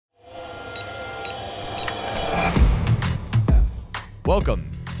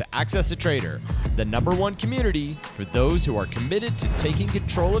Welcome to AccessATrader, the #1 community for those who are committed to taking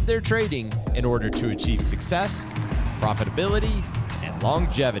control of their trading in order to achieve success, profitability, and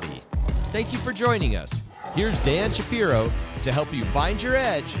longevity. Thank you for joining us. Here's Dan Shapiro to help you find your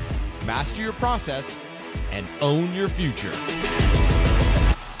edge, master your process, and own your future.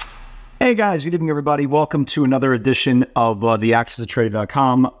 Hey guys, good evening everybody. Welcome to another edition of the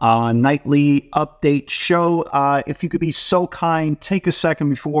AccessATrader.com nightly update show. If you could be so kind, take a second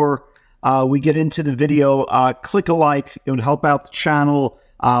before we get into the video, click a like. It would help out the channel.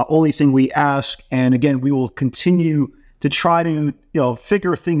 Only thing we ask, and again, we will continue to try to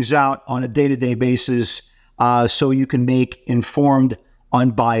figure things out on a day-to-day basis so you can make informed,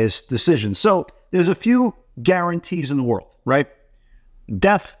 unbiased decisions. So there's a few guarantees in the world, right?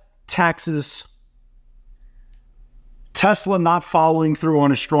 Death, taxes, Tesla not following through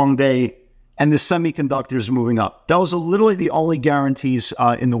on a strong day, and the semiconductors moving up. Those are literally the only guarantees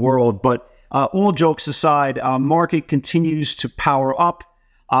in the world. But all jokes aside, market continues to power up.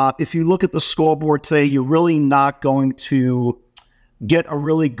 If you look at the scoreboard today, you're really not going to get a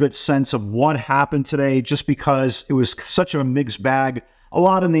really good sense of what happened today just because it was such a mixed bag. A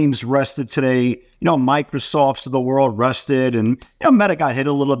lot of names rested today. Microsoft's of the world rested, and Meta got hit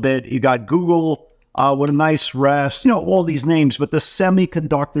a little bit. You got Google with a nice rest. All these names, but the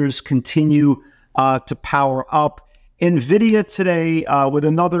semiconductors continue to power up. Nvidia today with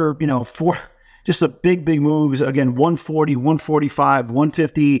another, just a big moves. Again, 140, 145,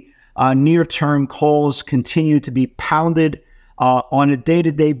 150 near-term calls continue to be pounded on a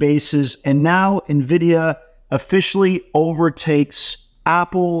day-to-day basis, and now Nvidia officially overtakes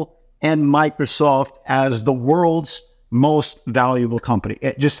Apple and Microsoft as the world's most valuable company.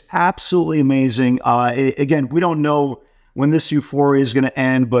 Just absolutely amazing. Again, we don't know when this euphoria is going to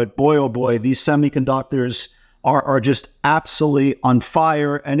end, but boy, oh boy, these semiconductors are just absolutely on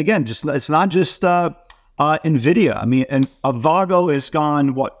fire. And again, it's not just Nvidia. I mean, and Avago has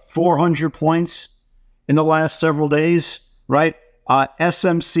gone, 400 points in the last several days, right?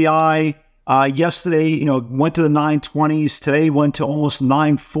 SMCI yesterday, went to the 920s. Today went to almost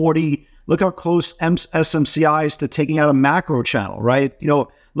 940. Look how close SMCI is to taking out a macro channel, right?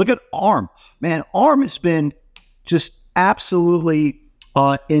 Look at ARM. Man, ARM has been just absolutely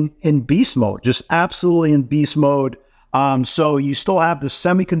in beast mode, just absolutely in beast mode. So you still have the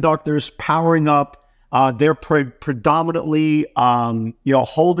semiconductors powering up. They're predominantly,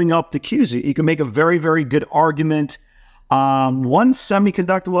 holding up the Qs. You can make a very, very good argument. One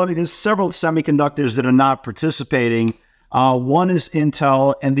semiconductor, well, there's several semiconductors that are not participating. One is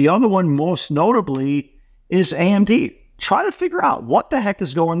Intel, and the other one, most notably, is AMD. Try to figure out what the heck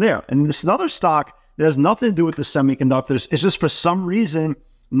is going there. And this another stock that has nothing to do with the semiconductors, is just for some reason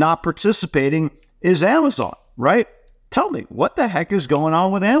not participating, is Amazon, right? Tell me, what the heck is going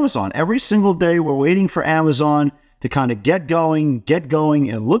on with Amazon? Every single day we're waiting for Amazon to kind of get going.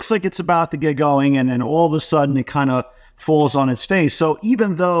 It looks like it's about to get going, and then all of a sudden it kind of falls on its face. So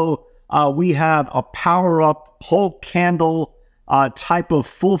even though we have a power-up, whole candle type of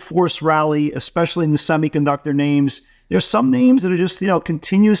full-force rally, especially in the semiconductor names, there's some names that are just,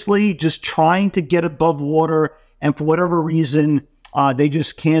 continuously just trying to get above water, and for whatever reason, they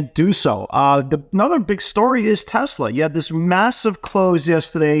just can't do so. Another big story is Tesla. You had this massive close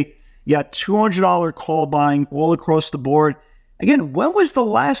yesterday. You had $200 call buying all across the board. Again, when was the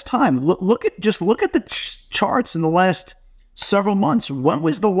last time? Look at the charts in the last several months. When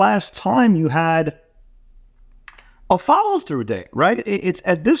was the last time you had a follow-through day? Right? It's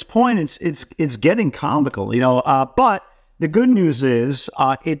at this point, it's getting comical, But the good news is,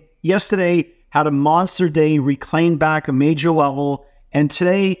 it yesterday had a monster day, reclaimed back a major level, and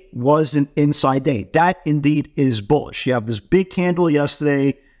today was an inside day. That indeed is bullish. You have this big candle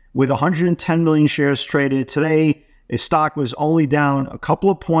yesterday with 110 million shares traded. Today, the stock was only down a couple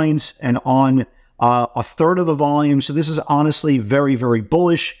of points and on a third of the volume. So this is honestly very, very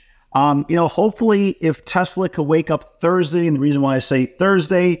bullish. Hopefully if Tesla could wake up Thursday, and the reason why I say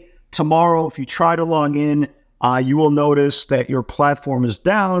Thursday, tomorrow, if you try to log in, you will notice that your platform is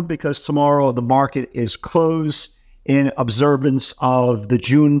down because tomorrow the market is closed in observance of the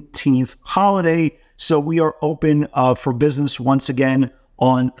Juneteenth holiday. So we are open for business once again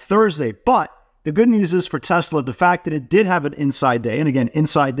on Thursday. But the good news is for Tesla, the fact that it did have an inside day, and again,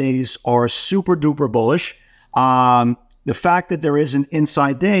 inside days are super duper bullish. The fact that there is an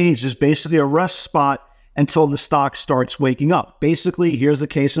inside day is just basically a rest spot until the stock starts waking up. Basically, here's the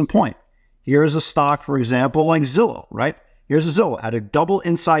case in point. Here's a stock, for example, like Zillow, right? Here's a Zillow, had a double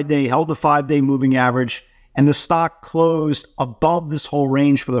inside day, held the 5-day moving average, and the stock closed above this whole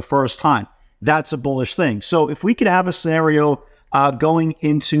range for the first time. That's a bullish thing. So if we could have a scenario going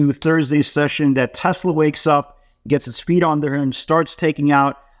into Thursday's session that Tesla wakes up, gets its feet under him, starts taking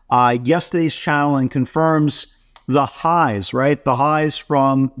out yesterday's channel and confirms the highs, right? The highs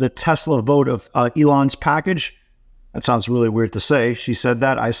from the Tesla vote of Elon's package. That sounds really weird to say. She said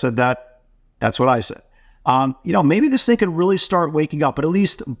that. I said that. That's what I said. Maybe this thing could really start waking up, but at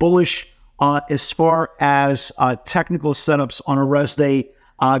least bullish as far as technical setups on a rest day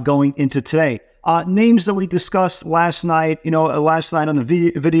going into today. Names that we discussed last night, last night on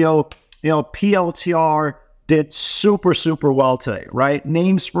the video, PLTR did super, super well today, right?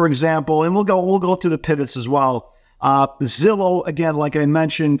 Names, for example, and we'll go through the pivots as well. Zillow, again, like I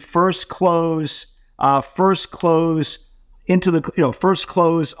mentioned, first close into the, first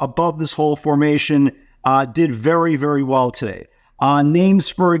close above this whole formation, did very, very well today. Names,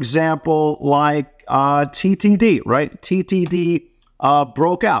 for example, like TTD, right? TTD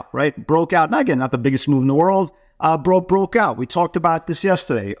broke out, right? Broke out. Now, again, not the biggest move in the world. Broke out. We talked about this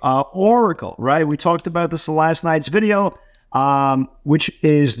yesterday. ORCL, right? We talked about this in last night's video, which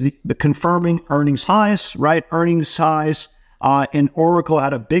is the confirming earnings highs, right? Earnings highs. And ORCL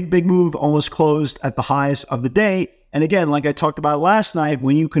had a big move, almost closed at the highs of the day. And again, like I talked about last night,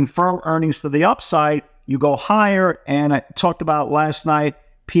 when you confirm earnings to the upside, you go higher. And I talked about last night,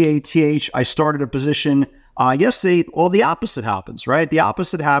 PATH, I started a position yesterday. Well, the opposite happens, right? The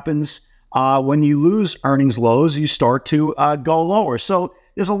opposite happens when you lose earnings lows, you start to go lower. So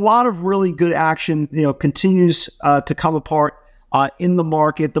there's a lot of really good action, continues to come apart in the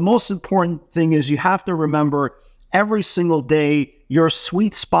market. The most important thing is you have to remember every single day, your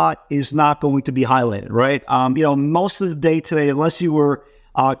sweet spot is not going to be highlighted, right? Most of the day today, unless you were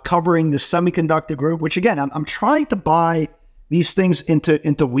covering the semiconductor group, which again, I'm trying to buy these things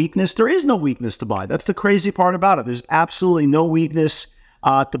into weakness. There is no weakness to buy. That's the crazy part about it. There's absolutely no weakness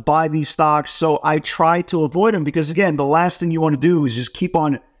to buy these stocks. So I try to avoid them because again, the last thing you want to do is just keep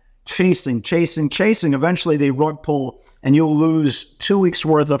on chasing. Eventually they rug pull and you'll lose 2 weeks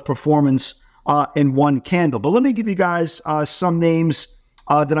worth of performance in one candle. But let me give you guys some names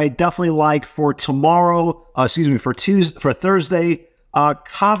that I definitely like for tomorrow. For Thursday.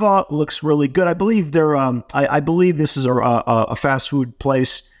 Kava looks really good. I believe they're. I believe this is a fast food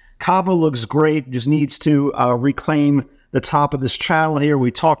place. Kava looks great. Just needs to reclaim the top of this channel here.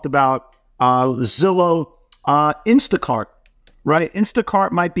 We talked about Zillow, Instacart. Right,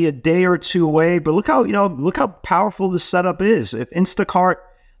 Instacart might be a day or two away, but look how powerful the setup is. If Instacart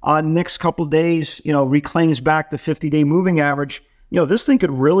next couple of days, reclaims back the 50-day moving average, this thing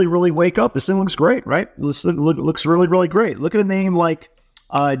could really wake up. This thing looks great, right? This looks really great. Look at a name like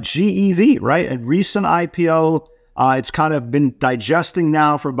GEV, right? A recent IPO. It's kind of been digesting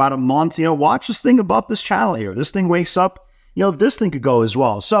now for about a month. Watch this thing above this channel here. This thing wakes up. This thing could go as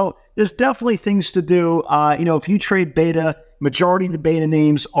well. So there's definitely things to do. If you trade beta, majority of the beta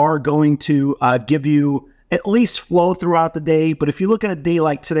names are going to give you at least flow throughout the day. But if you look at a day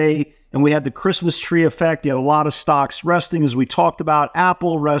like today, and we had the Christmas tree effect, you had a lot of stocks resting, as we talked about.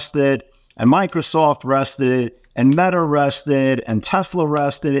 Apple rested, and Microsoft rested, and Meta rested, and Tesla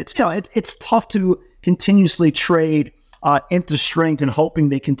rested. It's tough to continuously trade into strength and hoping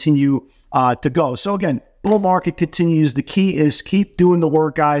they continue to go. So again, bull market continues. The key is keep doing the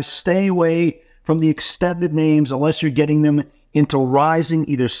work, guys. Stay away from the extended names unless you're getting them into rising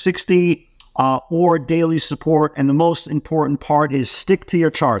either 60 or daily support. And the most important part is stick to your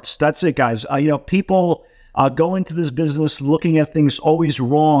charts. That's it, guys. People go into this business looking at things always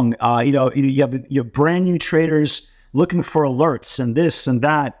wrong. You have brand new traders looking for alerts and this and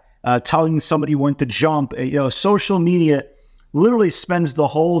that, telling somebody when to jump. Social media literally spends the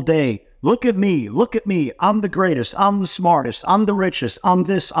whole day. Look at me. I'm the greatest. I'm the smartest. I'm the richest. I'm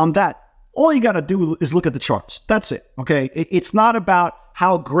this. I'm that. All you got to do is look at the charts. That's it. Okay. It's not about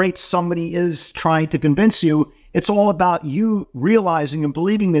how great somebody is trying to convince you. It's all about you realizing and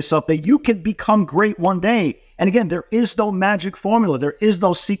believing this stuff that you can become great one day. And again, there is no magic formula. There is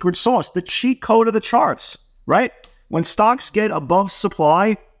no secret sauce. The cheat code of the charts, right? When stocks get above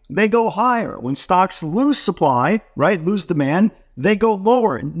supply, they go higher. When stocks lose supply, right, lose demand, they go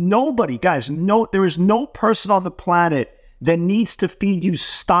lower. Nobody, guys, there is no person on the planet that needs to feed you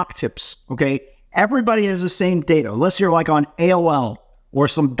stock tips, okay? Everybody has the same data, unless you're like on AOL or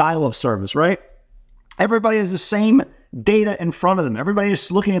some dial-up service, right? Everybody has the same data in front of them. Everybody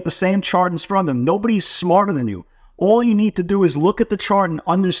is looking at the same chart in front of them. Nobody's smarter than you. All you need to do is look at the chart and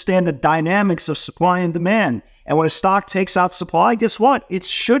understand the dynamics of supply and demand. And when a stock takes out supply, guess what? It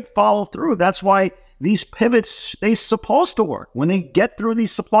should follow through. That's why these pivots, they're supposed to work. When they get through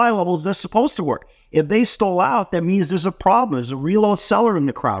these supply levels, they're supposed to work. If they stall out, that means there's a problem. There's a real seller in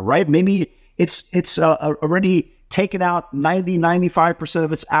the crowd, right? Maybe it's already taken out 90-95%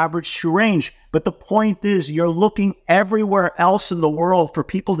 of its average true range. But the point is, you're looking everywhere else in the world for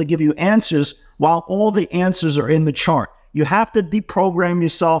people to give you answers while all the answers are in the chart. You have to deprogram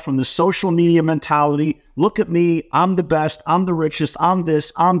yourself from the social media mentality. Look at me, I'm the best, I'm the richest, I'm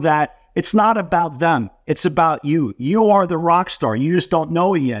this, I'm that. It's not about them. It's about you. You are the rock star. You just don't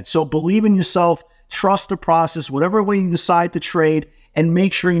know it yet. So believe in yourself, trust the process, whatever way you decide to trade, and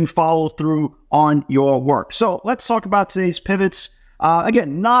make sure you follow through on your work. So let's talk about today's pivots.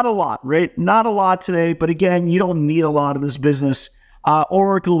 Again, not a lot, right? Not a lot today, but again, you don't need a lot of this business.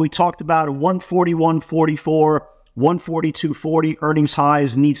 Oracle, we talked about 141.44, 142.40 earnings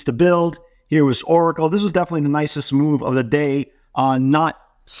highs, needs to build. Here was Oracle. This was definitely the nicest move of the day, not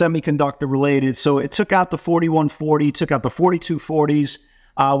semiconductor related. So it took out the 41.40, took out the 42.40s,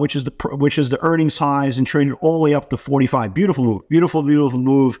 which is the earnings highs, and traded all the way up to 45. Beautiful move, beautiful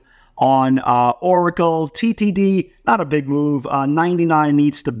move on Oracle. TTD, not a big move. 99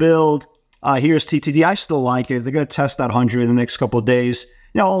 needs to build. Here's TTD. I still like it. They're going to test that 100 in the next couple of days.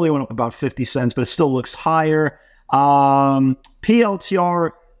 You know, only went up about 50 cents, but it still looks higher.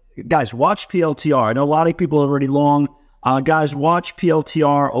 PLTR, guys, watch PLTR. I know a lot of people are already long. Guys, watch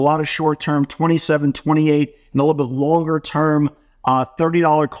PLTR. A lot of short-term, 27, 28, and a little bit longer-term,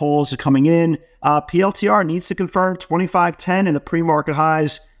 $30 calls are coming in. PLTR needs to confirm 25.10 and the pre-market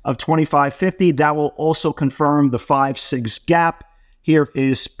highs of 25.50. That will also confirm the 5-6 gap. Here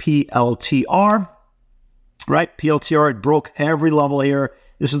is PLTR, right? PLTR, it broke every level here.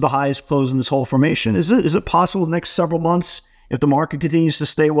 This is the highest close in this whole formation. Is it possible the next several months, if the market continues to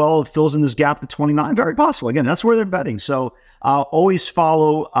stay well, it fills in this gap to 29? Very possible. Again, that's where they're betting. So always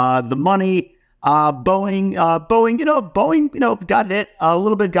follow the money. Boeing, got hit a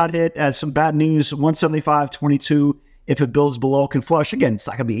little bit. Got hit as some bad news. 175.22. If it builds below, can flush again. It's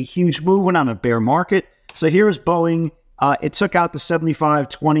not going to be a huge move. We're not in a bear market. So here is Boeing. It took out the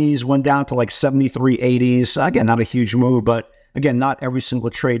 75.20s, went down to like 73.80s. Again, not a huge move, but again, not every single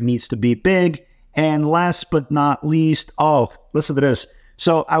trade needs to be big. And last but not least, oh, listen to this.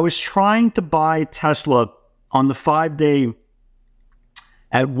 So I was trying to buy Tesla on the 5-day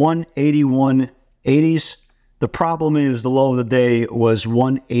at 181.80s. The problem is the low of the day was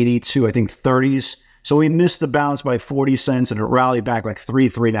 182, I think 30s. So we missed the bounce by 40 cents and it rallied back like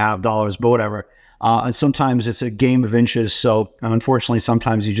 $3.5, but whatever. And sometimes it's a game of inches. So unfortunately,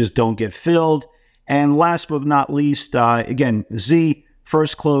 sometimes you just don't get filled. And last but not least, again, Z,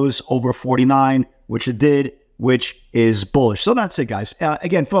 first close over 49, which it did, which is bullish. So that's it, guys.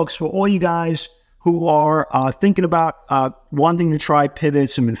 Again, folks, for all you guys who are thinking about wanting to try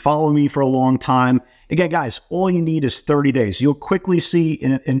pivots and been following me for a long time, again, guys, all you need is 30 days. You'll quickly see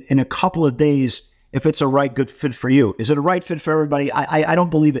in a couple of days if it's a right, good fit for you. Is it a right fit for everybody? I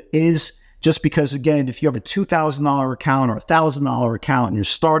don't believe it is. Just because, again, if you have a $2,000 account or a $1,000 account and you're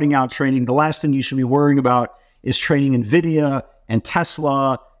starting out trading, the last thing you should be worrying about is trading NVIDIA and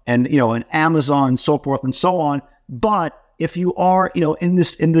Tesla and, and Amazon and so forth and so on. But if you are, in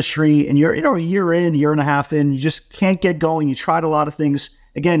this industry and you're, a year in, year and a half in, you just can't get going. You tried a lot of things.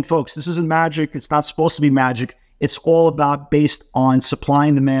 Again, folks, this isn't magic. It's not supposed to be magic. It's all about based on supply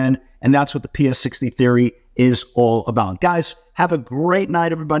and demand. And that's what the PS60 theory is all about. Guys, have a great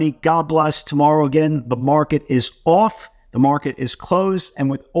night, everybody. God bless. Tomorrow, again, the market is off. The market is closed. And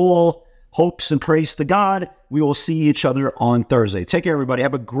with all hopes and praise to God, we will see each other on Thursday. Take care, everybody.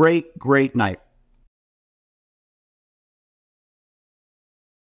 Have a great, great night.